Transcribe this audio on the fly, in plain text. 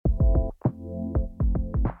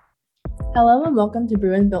Hello and welcome to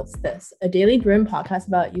Bruin Built This, a daily Bruin podcast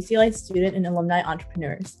about UCLA student and alumni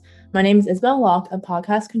entrepreneurs. My name is Isabel Locke, a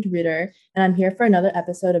podcast contributor, and I'm here for another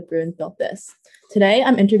episode of Bruin Built This. Today,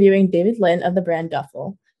 I'm interviewing David Lin of the brand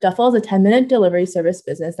Duffel. Duffel is a 10-minute delivery service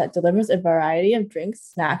business that delivers a variety of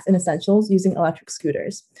drinks, snacks, and essentials using electric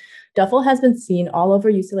scooters. Duffel has been seen all over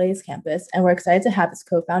UCLA's campus, and we're excited to have its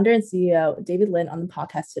co-founder and CEO, David Lin, on the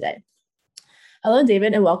podcast today. Hello,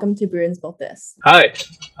 David, and welcome to Bruins Built This. Hi,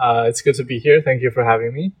 it's good to be here. Thank you for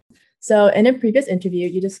having me. So in a previous interview,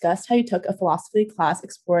 you discussed how you took a philosophy class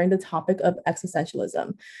exploring the topic of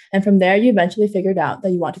existentialism. And from there, you eventually figured out that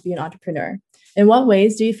you want to be an entrepreneur. In what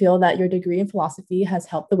ways do you feel that your degree in philosophy has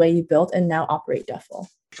helped the way you built and now operate Duffel?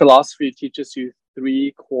 Philosophy teaches you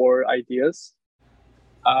three core ideas: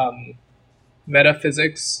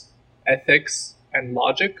 metaphysics, ethics, and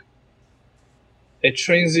logic. It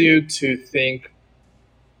trains you to think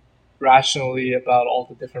rationally about all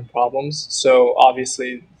the different problems. So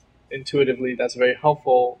obviously, intuitively, that's very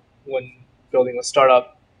helpful when building a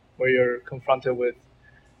startup where you're confronted with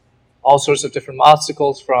all sorts of different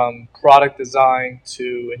obstacles, from product design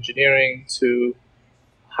to engineering to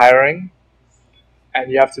hiring,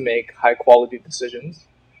 and you have to make high quality decisions.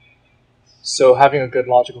 So having a good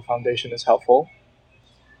logical foundation is helpful.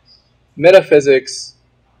 Metaphysics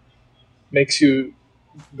makes you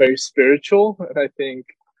very spiritual, and I think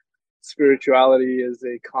spirituality is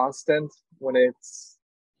a constant when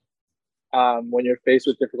you're faced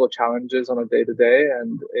with difficult challenges on a day to day,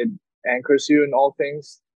 and it anchors you in all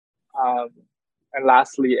things. And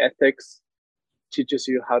lastly, ethics teaches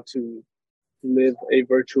you how to live a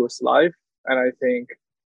virtuous life, and I think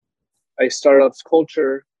a startup's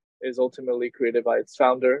culture is ultimately created by its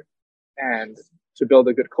founder, and to build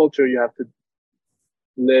a good culture, you have to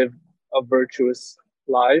live a virtuous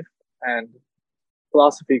life, and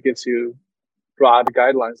philosophy gives you broad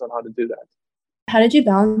guidelines on how to do that. How did you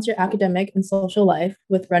balance your academic and social life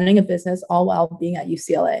with running a business all while being at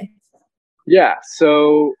UCLA? Yeah,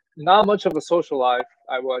 so not much of a social life,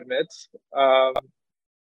 I will admit.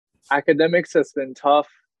 Academics has been tough.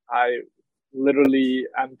 I'm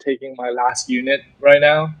taking my last unit right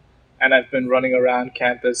now, and I've been running around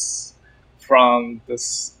campus from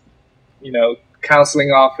this, counseling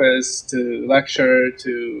office to lecture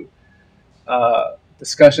to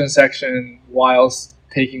discussion section, whilst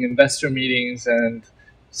taking investor meetings and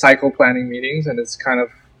cycle planning meetings, and it's kind of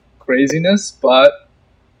craziness, but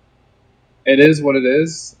it is what it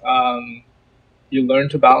is. You learn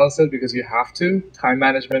to balance it because you have to. Time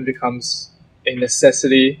management becomes a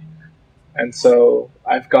necessity, and so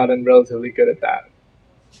I've gotten relatively good at that.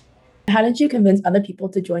 How did you convince other people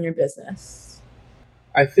to join your business?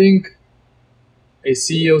 I think a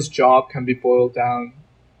CEO's job can be boiled down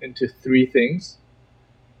into three things.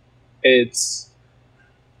 It's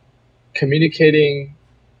communicating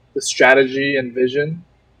the strategy and vision,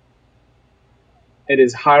 it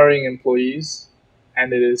is hiring employees,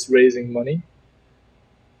 and it is raising money.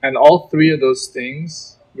 And all three of those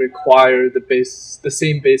things require the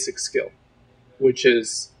same basic skill, which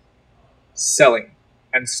is selling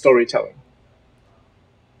and storytelling.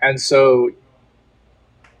 And so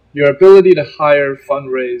your ability to hire,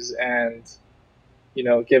 fundraise, and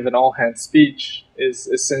give an all-hands speech is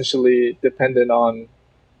essentially dependent on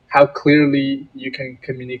how clearly you can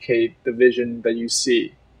communicate the vision that you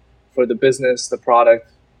see for the business, the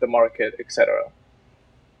product, the market, etc.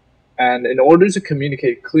 And in order to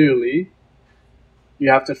communicate clearly, you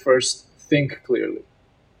have to first think clearly.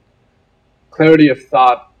 Clarity of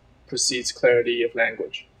thought precedes clarity of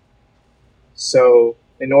language. So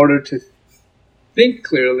in order to think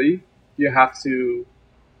clearly, you have to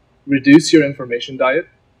reduce your information diet.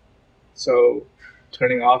 So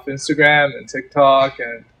turning off Instagram and TikTok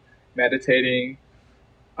and meditating,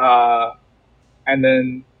 and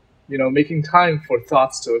then making time for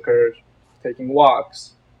thoughts to occur, taking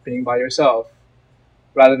walks, being by yourself,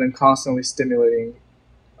 rather than constantly stimulating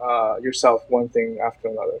yourself one thing after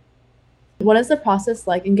another. What is the process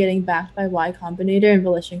like in getting backed by Y Combinator and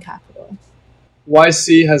Volition Capital?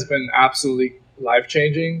 YC has been absolutely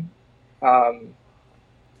life-changing.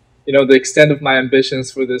 The extent of my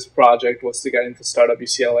ambitions for this project was to get into Startup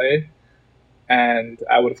UCLA, and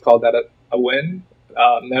I would have called that a win.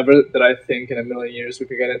 Never did I think in a million years we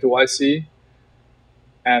could get into YC.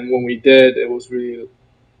 And when we did, it was really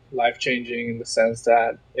life-changing in the sense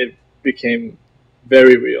that it became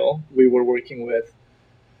very real. We were working with,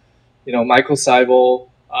 Michael Seibel.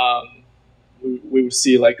 We would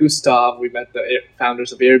see like Gustav. We met the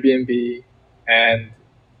founders of Airbnb, and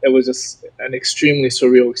it was just an extremely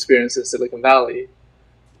surreal experience in Silicon Valley.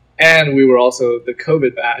 And we were also the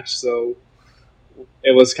COVID batch, so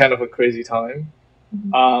it was kind of a crazy time.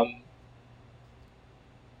 Mhm.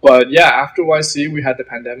 But yeah, after YC, we had the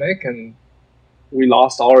pandemic and we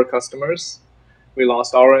lost all our customers. We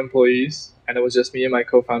lost our employees, and it was just me and my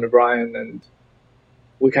co-founder Brian, and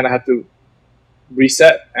we kind of had to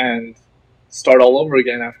reset and start all over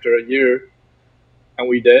again after a year. And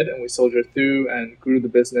we did, and we soldiered through and grew the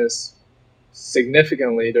business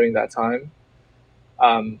significantly during that time,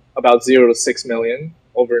 about 0 to 6 million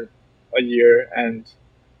over a year, and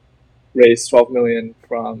raised 12 million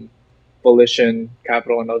from Volition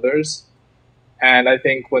Capital and others. And I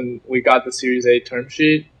think when we got the Series A term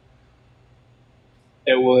sheet,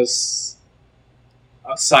 it was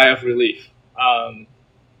a sigh of relief.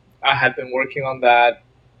 I had been working on that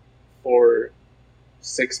for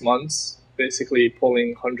 6 months, basically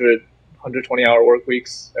pulling 120-hour work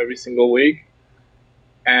weeks every single week.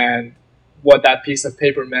 And what that piece of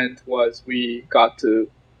paper meant was we got to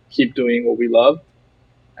keep doing what we loved,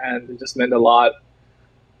 and it just meant a lot.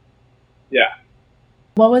 Yeah.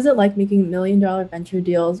 What was it like making $1 million venture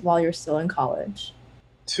deals while you're still in college?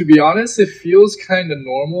 To be honest, it feels kind of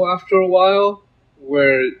normal after a while,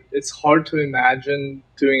 where it's hard to imagine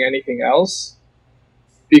doing anything else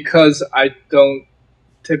because I don't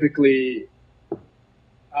typically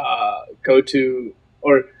go to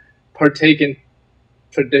or partake in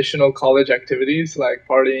traditional college activities like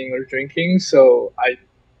partying or drinking. So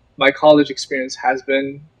my college experience has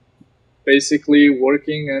been basically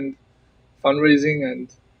working and fundraising and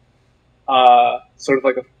sort of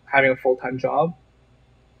like having a full-time job.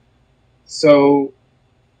 So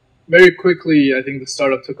very quickly, I think the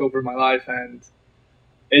startup took over my life and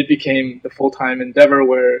it became the full-time endeavor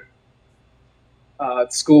where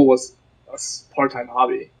school was a part-time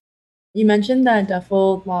hobby. You mentioned that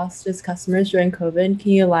Duffel lost its customers during COVID.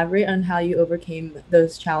 Can you elaborate on how you overcame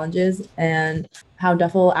those challenges and how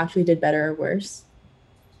Duffel actually did better or worse?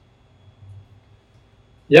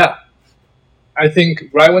 Yeah, I think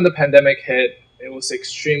right when the pandemic hit, it was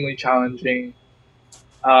extremely challenging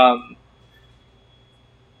um,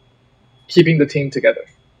 keeping the team together.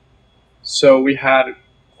 So we had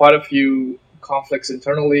quite a few conflicts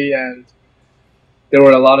internally, and there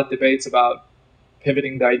were a lot of debates about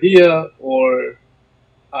pivoting the idea or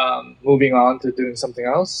moving on to doing something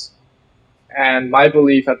else. And my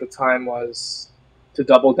belief at the time was to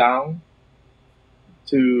double down,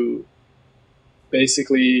 to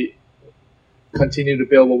basically continue to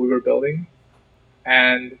build what we were building.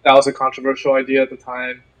 And that was a controversial idea at the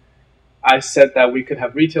time. I said that we could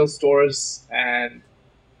have retail stores and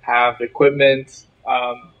have equipment,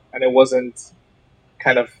 and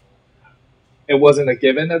kind of it wasn't a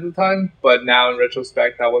given at the time. But now in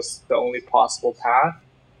retrospect, that was the only possible path.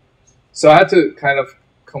 So I had to kind of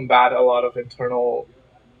combat a lot of internal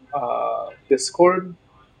discord,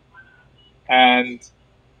 and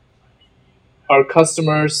our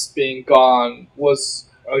customers being gone was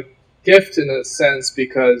a gift in a sense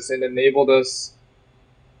because it enabled us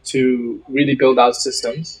to really build out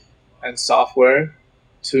systems and software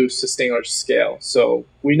to sustain our scale. So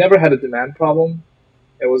we never had a demand problem.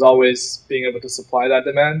 It was always being able to supply that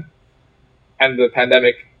demand. And the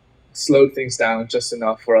pandemic slowed things down just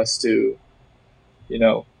enough for us to,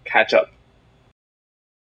 catch up.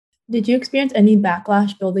 Did you experience any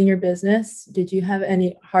backlash building your business? Did you have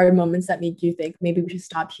any hard moments that made you think maybe we should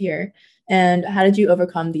stop here? And how did you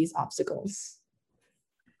overcome these obstacles?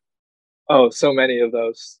 Oh, so many of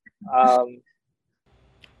those. I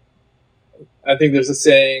think there's a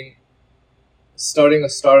saying, starting a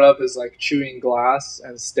startup is like chewing glass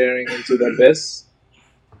and staring into the abyss.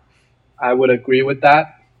 I would agree with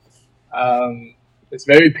that. It's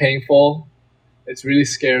very painful. It's really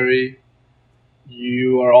scary.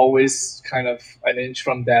 You are always kind of an inch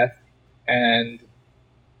from death, and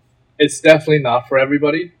it's definitely not for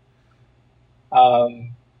everybody.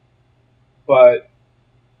 Um, but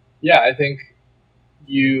yeah, I think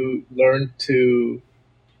you learn to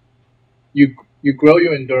you grow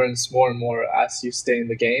your endurance more and more as you stay in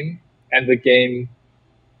the game, and the game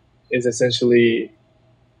is essentially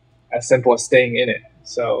as simple as staying in it.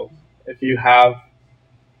 So if you have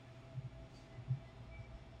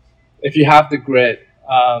the grit,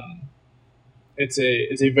 it's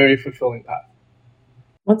a very fulfilling path.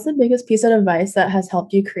 What's the biggest piece of advice that has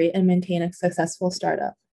helped you create and maintain a successful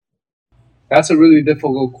startup? That's a really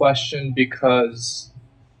difficult question because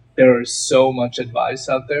there is so much advice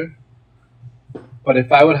out there. But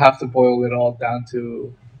if I would have to boil it all down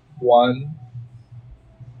to one,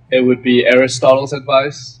 it would be Aristotle's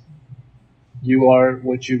advice: you are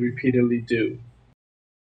what you repeatedly do.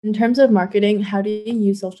 In terms of marketing, how do you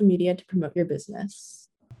use social media to promote your business?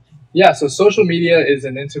 Yeah, so social media is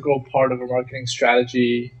an integral part of a marketing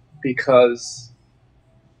strategy because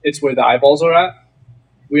it's where the eyeballs are at.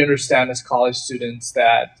 We understand as college students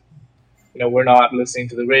that we're not listening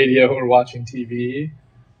to the radio or watching TV.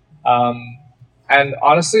 Um, and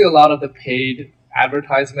honestly, a lot of the paid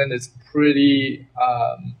advertisement is pretty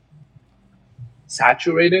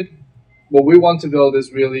saturated. What we want to build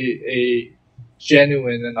is really a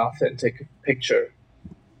genuine and authentic picture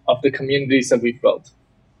of the communities that we've built.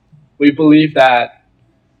 We believe that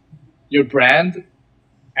your brand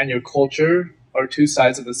and your culture are two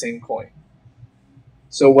sides of the same coin.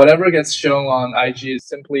 So whatever gets shown on IG is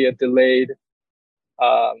simply um,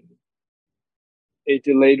 a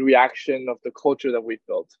delayed reaction of the culture that we've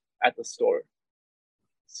built at the store.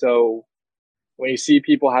 So when you see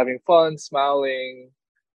people having fun, smiling,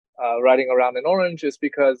 riding around in orange, it's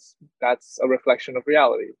because that's a reflection of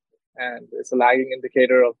reality, and it's a lagging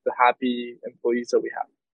indicator of the happy employees that we have.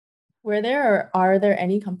 Are there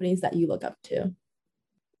any companies that you look up to?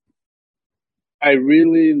 I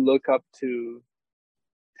really look up to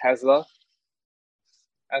Tesla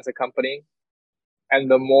as a company, and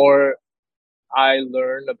the more I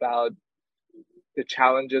learn about the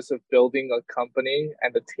challenges of building a company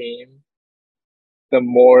and a team, the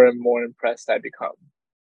more and more impressed I become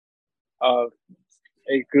of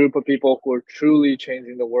a group of people who are truly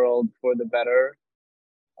changing the world for the better,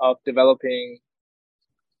 of developing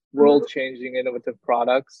world changing innovative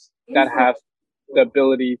products that have the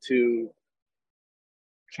ability to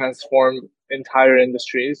transform entire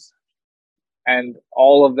industries. And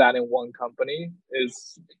all of that in one company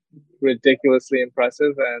is ridiculously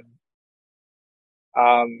impressive.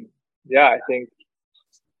 And yeah, I think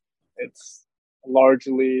it's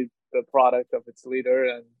largely the product of its leader.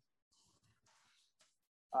 And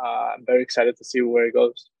I'm very excited to see where it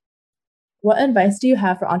goes. What advice do you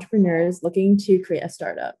have for entrepreneurs looking to create a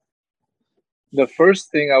startup? The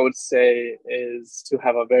first thing I would say is to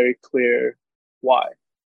have a very clear why.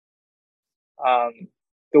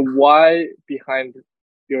 The why behind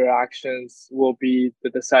your actions will be the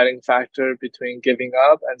deciding factor between giving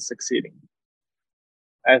up and succeeding.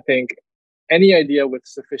 I think any idea with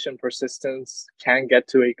sufficient persistence can get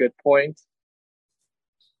to a good point,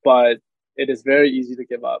 but it is very easy to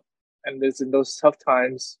give up. And it's in those tough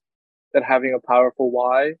times that having a powerful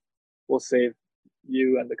why will save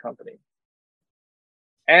you and the company.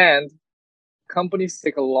 And companies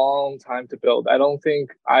take a long time to build. I don't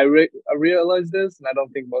think I realize this, and I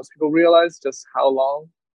don't think most people realize just how long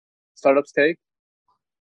startups take.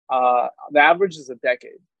 The average is a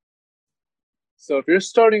decade. So if you're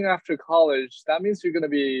starting after college, that means you're going to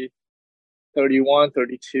be 31,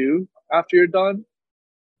 32 after you're done.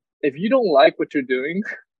 If you don't like what you're doing,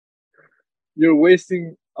 you're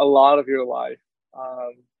wasting a lot of your life.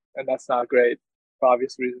 And that's not great for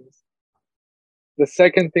obvious reasons. The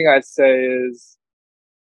second thing I'd say is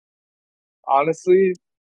honestly,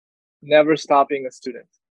 never stop being a student.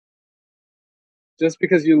 Just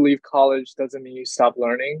because you leave college doesn't mean you stop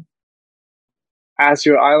learning. As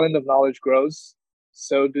your island of knowledge grows,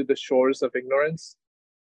 so do the shores of ignorance.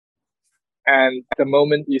 And the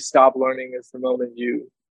moment you stop learning is the moment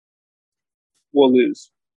you will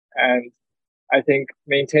lose. And I think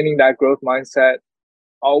maintaining that growth mindset,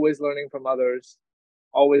 always learning from others,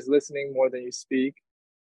 always listening more than you speak.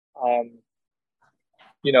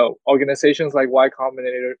 Organizations like Y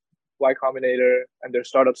Combinator and their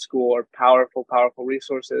startup school are powerful, powerful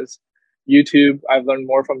resources. YouTube, I've learned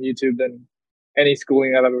more from YouTube than any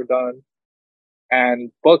schooling I've ever done.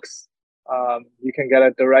 And books, you can get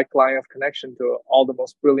a direct line of connection to all the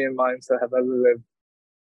most brilliant minds that have ever lived.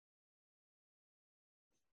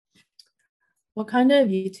 What kind of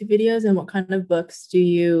YouTube videos and what kind of books do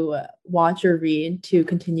you watch or read to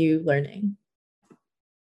continue learning?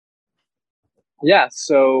 Yeah,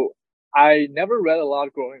 so I never read a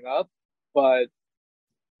lot growing up, but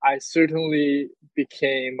I certainly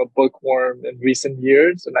became a bookworm in recent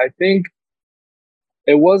years. And I think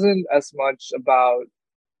it wasn't as much about,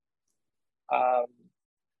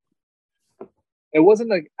 um, it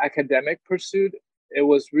wasn't an academic pursuit. It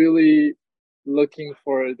was really looking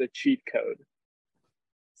for the cheat code.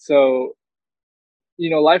 So,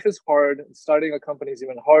 life is hard. Starting a company is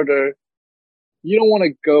even harder. You don't want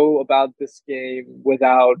to go about this game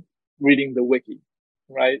without reading the wiki,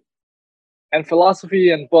 right? And philosophy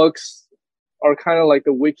and books are kind of like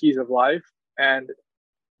the wikis of life. And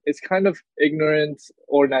it's kind of ignorant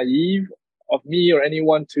or naive of me or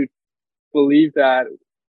anyone to believe that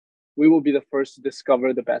we will be the first to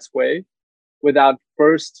discover the best way without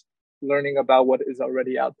first learning about what is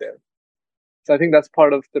already out there. So I think that's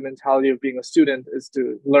part of the mentality of being a student, is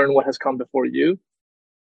to learn what has come before you.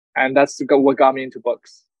 And that's what got me into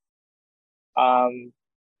books.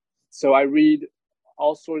 So I read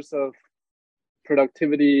all sorts of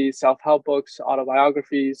productivity, self-help books,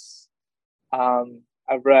 autobiographies.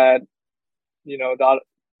 I've read,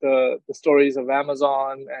 the stories of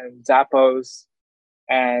Amazon and Zappos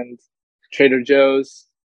and Trader Joe's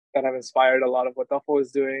that have inspired a lot of what Duffel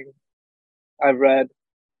is doing. I've read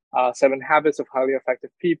 7 Habits of Highly Effective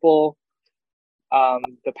People,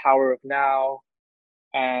 The Power of Now,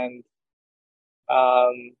 and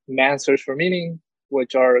Man's Search for Meaning,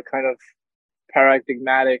 which are kind of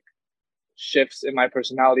paradigmatic shifts in my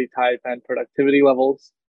personality type and productivity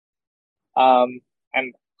levels,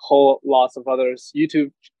 and whole lots of others.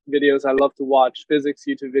 YouTube videos, I love to watch physics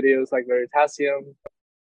YouTube videos like Veritasium,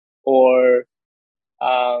 or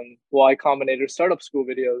Y Combinator startup school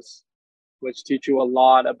videos, which teach you a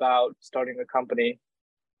lot about starting a company,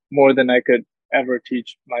 more than I could ever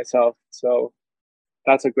teach myself. So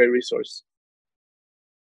that's a great resource.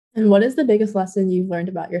 And what is the biggest lesson you've learned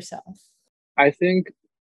about yourself? I think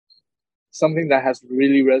something that has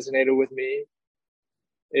really resonated with me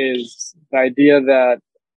is the idea that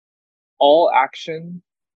all action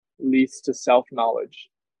leads to self-knowledge,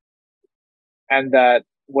 and that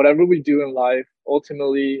whatever we do in life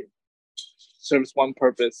ultimately serves one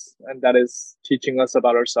purpose, and that is teaching us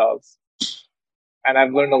about ourselves. And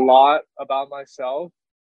I've learned a lot about myself,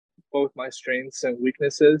 both my strengths and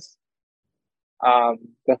weaknesses.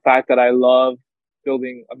 The fact that I love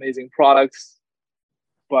building amazing products,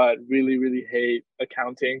 but really, really hate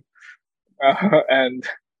accounting and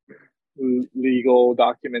legal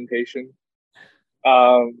documentation.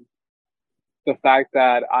 The fact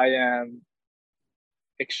that I am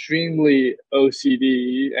extremely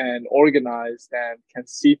OCD and organized and can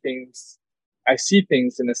see things. I see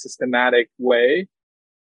things in a systematic way,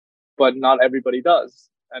 but not everybody does.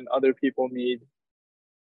 And other people need,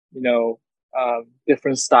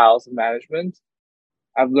 different styles of management.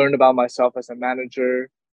 I've learned about myself as a manager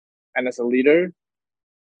and as a leader.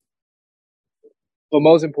 But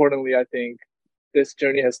most importantly, I think this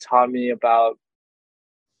journey has taught me about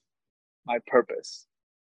my purpose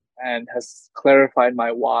and has clarified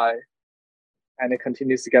my why. And it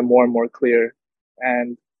continues to get more and more clear.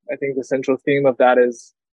 And I think the central theme of that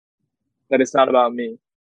is that it's not about me.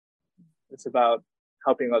 It's about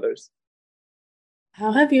helping others.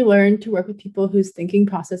 How have you learned to work with people whose thinking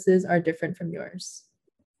processes are different from yours?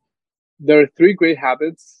 There are 3 great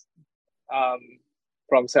habits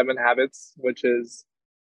from 7 Habits, which is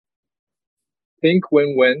think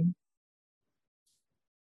win-win,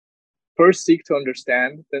 first seek to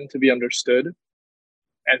understand, then to be understood,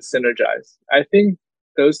 and synergize. I think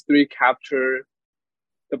those 3 capture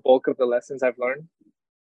the bulk of the lessons I've learned,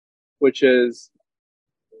 which is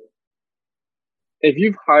if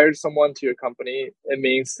you've hired someone to your company, it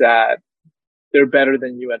means that they're better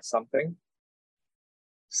than you at something.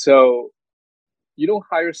 So you don't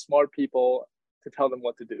hire smart people to tell them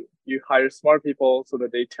what to do. You hire smart people so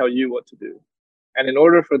that they tell you what to do. And in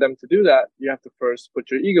order for them to do that, you have to first put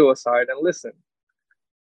your ego aside and listen.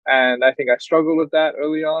 And I think I struggled with that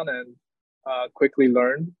early on and quickly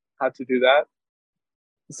learned how to do that.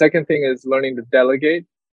 The second thing is learning to delegate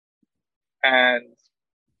and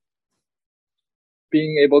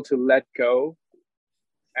being able to let go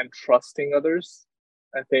and trusting others.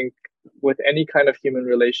 I think with any kind of human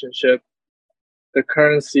relationship, the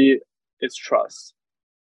currency is trust.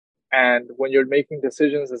 And when you're making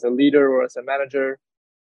decisions as a leader or as a manager,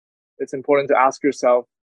 it's important to ask yourself,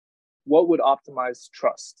 what would optimize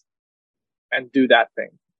trust? And do that thing.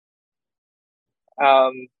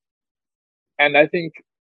 And I think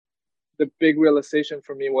the big realization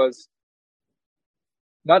for me was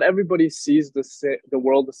not everybody sees the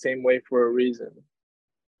world the same way for a reason.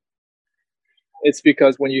 It's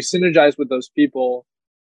because when you synergize with those people,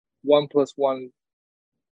 1 + 1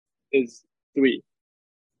 is 3.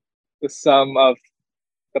 The sum of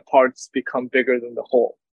the parts become bigger than the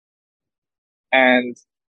whole. And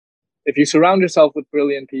if you surround yourself with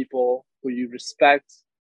brilliant people who you respect,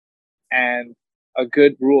 and a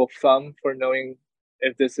good rule of thumb for knowing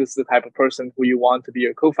if this is the type of person who you want to be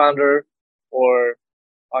your co-founder or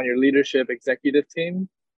on your leadership executive team,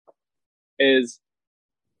 is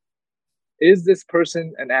this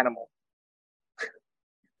person an animal?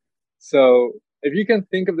 So if you can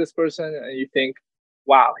think of this person and you think,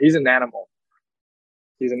 wow, he's an animal.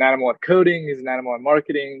 He's an animal at coding. He's an animal at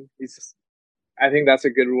marketing. I think that's a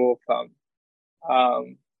good rule of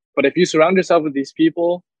thumb. But if you surround yourself with these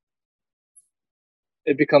people,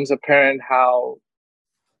 it becomes apparent how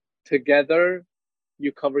together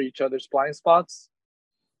you cover each other's blind spots,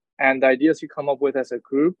 and the ideas you come up with as a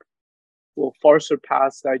group will far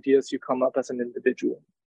surpass the ideas you come up as an individual.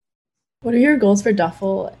 What are your goals for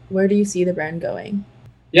Duffel? Where do you see the brand going?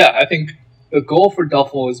 Yeah, I think the goal for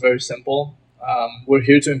Duffel is very simple. We're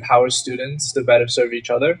here to empower students to better serve each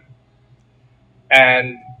other.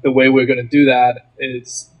 And the way we're going to do that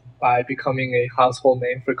is by becoming a household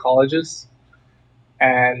name for colleges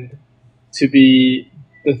and to be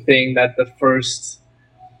the thing that the first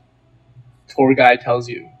tour guide tells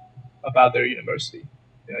you about their university.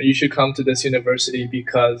 You should come to this university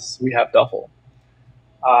because we have Duffel.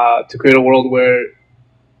 To create a world where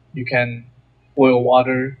you can boil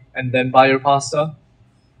water and then buy your pasta.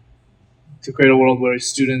 To create a world where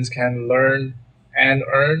students can learn and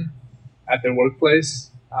earn at their workplace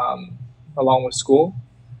along with school.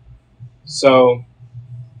 So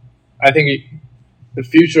I think the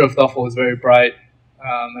future of Duffel is very bright,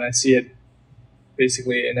 and I see it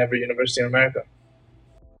basically in every university in America.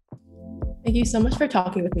 Thank you so much for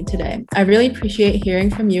talking with me today. I really appreciate hearing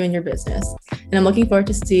from you and your business, and I'm looking forward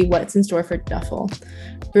to see what's in store for Duffel.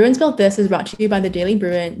 Bruins Built This is brought to you by the Daily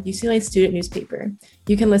Bruin, UCLA student newspaper.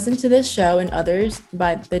 You can listen to this show and others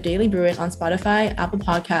by the Daily Bruin on Spotify, Apple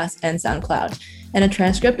Podcasts, and SoundCloud. And a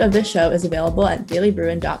transcript of this show is available at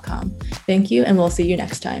dailybruin.com. Thank you, and we'll see you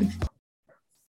next time.